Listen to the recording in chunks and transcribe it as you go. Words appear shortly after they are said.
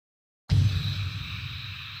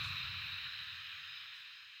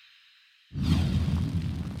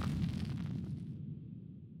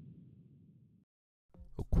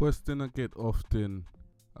question I get often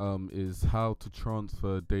is how to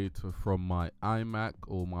transfer data from my iMac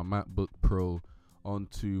or my MacBook Pro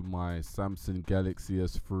onto my Samsung Galaxy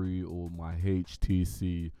S3 or my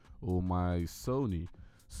HTC or my Sony.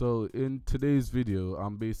 So in today's video,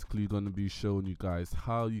 I'm basically going to be showing you guys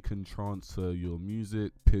how you can transfer your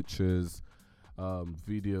music, pictures,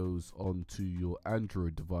 videos onto your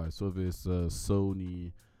Android device, whether it's a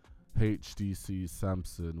Sony, HTC,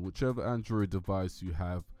 Samsung, whichever Android device you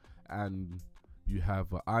have, and you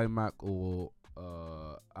have an iMac or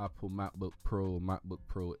Apple MacBook Pro or MacBook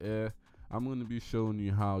Pro Air. I'm going to be showing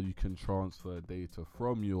you how you can transfer data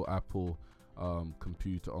from your Apple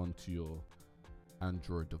computer onto your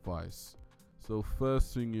Android device. So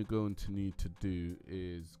first thing you're going to need to do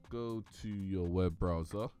is go to your web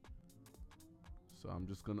browser. So I'm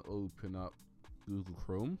just going to open up Google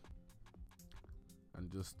Chrome and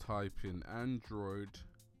just type in Android.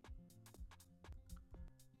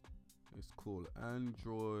 It's called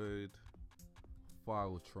Android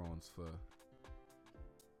file transfer,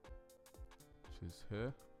 which is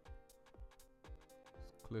here.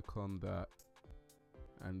 Just click on that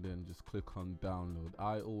and then just click on download.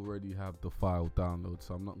 I already have the file download,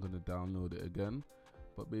 so I'm not going to download it again.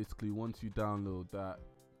 But basically, once you download that,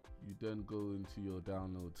 you then go into your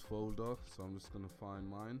downloads folder. So I'm just going to find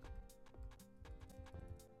mine,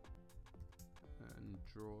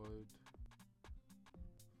 Android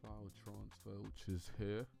file transfer, which is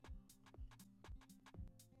here.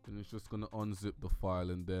 Then it's just going to unzip the file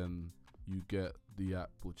and then you get the app,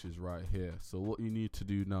 which is right here. So what you need to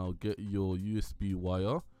do now, get your USB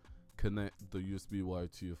wire, connect the USB wire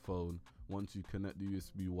to your phone. Once you connect the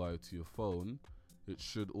USB wire to your phone, it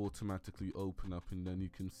should automatically open up and then you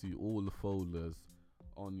can see all the folders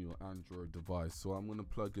on your Android device. So I'm going to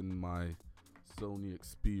plug in my Sony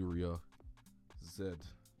Xperia Z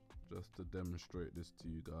just to demonstrate this to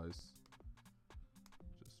you guys.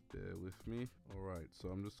 Just bear with me. Alright, so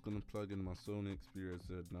I'm just going to plug in my Sony Xperia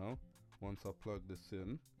Z now. Once I plug this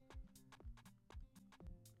in,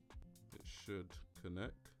 it should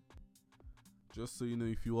connect. Just so you know,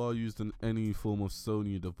 if you are using any form of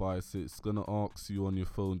Sony device, it's going to ask you on your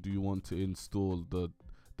phone, do you want to install the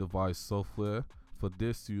device software? For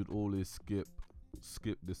this, you'd always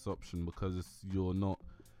skip this option because you're not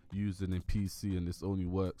using a PC and this only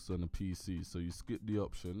works on a PC. So you skip the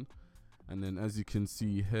option, and then as you can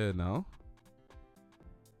see here now,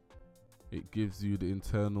 it gives you the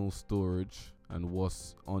internal storage and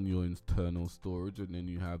what's on your internal storage, and then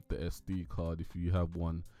you have the SD card if you have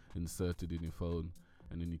one inserted in your phone,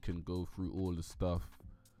 and then you can go through all the stuff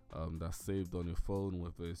that's saved on your phone,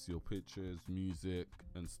 whether it's your pictures, music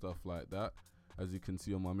and stuff like that. As you can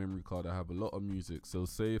see on my memory card, I have a lot of music. So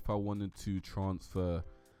say if I wanted to transfer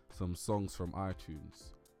some songs from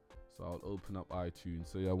iTunes, so I'll open up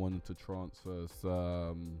iTunes. Say I wanted to transfer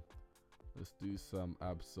some, let's do some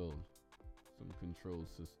Absol, some control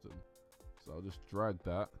system. So I'll just drag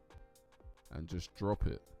that and just drop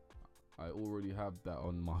it. I already have that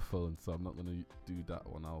on my phone, so I'm not going to do that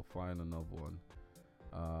one. I'll find another one.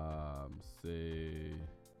 Say,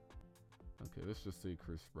 okay, let's just say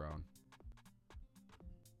Chris Brown.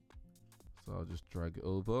 So I'll just drag it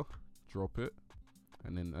over, drop it,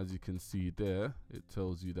 and then as you can see there, it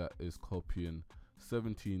tells you that it's copying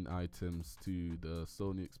 17 items to the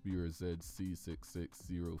Sony Xperia Z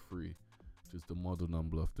C6603, which is the model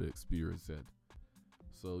number of the Xperia Z.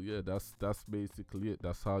 So yeah, that's basically it.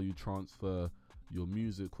 That's how you transfer your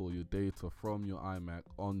music or your data from your iMac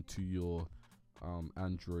onto your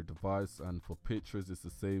Android device. And for pictures, it's the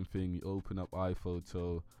same thing. You open up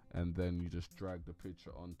iPhoto and then you just drag the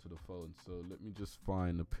picture onto the phone. So let me just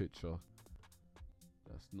find a picture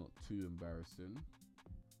that's not too embarrassing.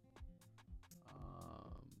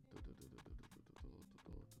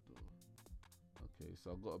 Okay,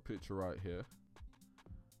 so I've got a picture right here.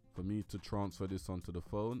 For me to transfer this onto the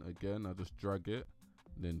phone, again, I just drag it,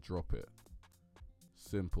 then drop it.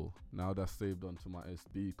 Simple. Now that's saved onto my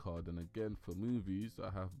SD card. And again, for movies, I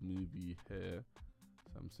have movie here,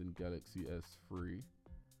 Samsung Galaxy S3.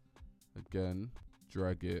 Again,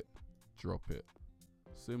 drag it, drop it.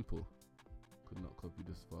 Simple. Could not copy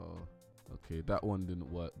this file. Okay, that one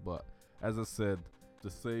didn't work. But as I said, the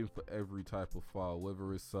same for every type of file,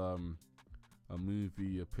 whether it's a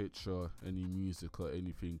movie, a picture, any music or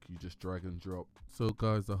anything, you just drag and drop. So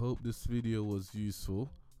guys, I hope this video was useful.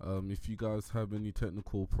 If you guys have any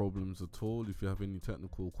technical problems at all, if you have any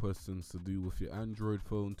technical questions to do with your Android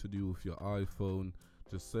phone, to do with your iPhone,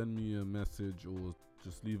 just send me a message or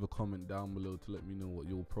just leave a comment down below to let me know what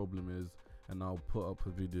your problem is, and I'll put up a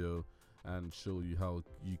video and show you how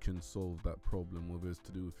you can solve that problem, whether it's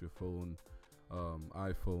to do with your phone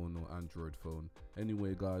iPhone or Android phone.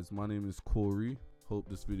 Anyway guys, my name is Corie. Hope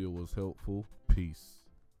this video was helpful. Peace.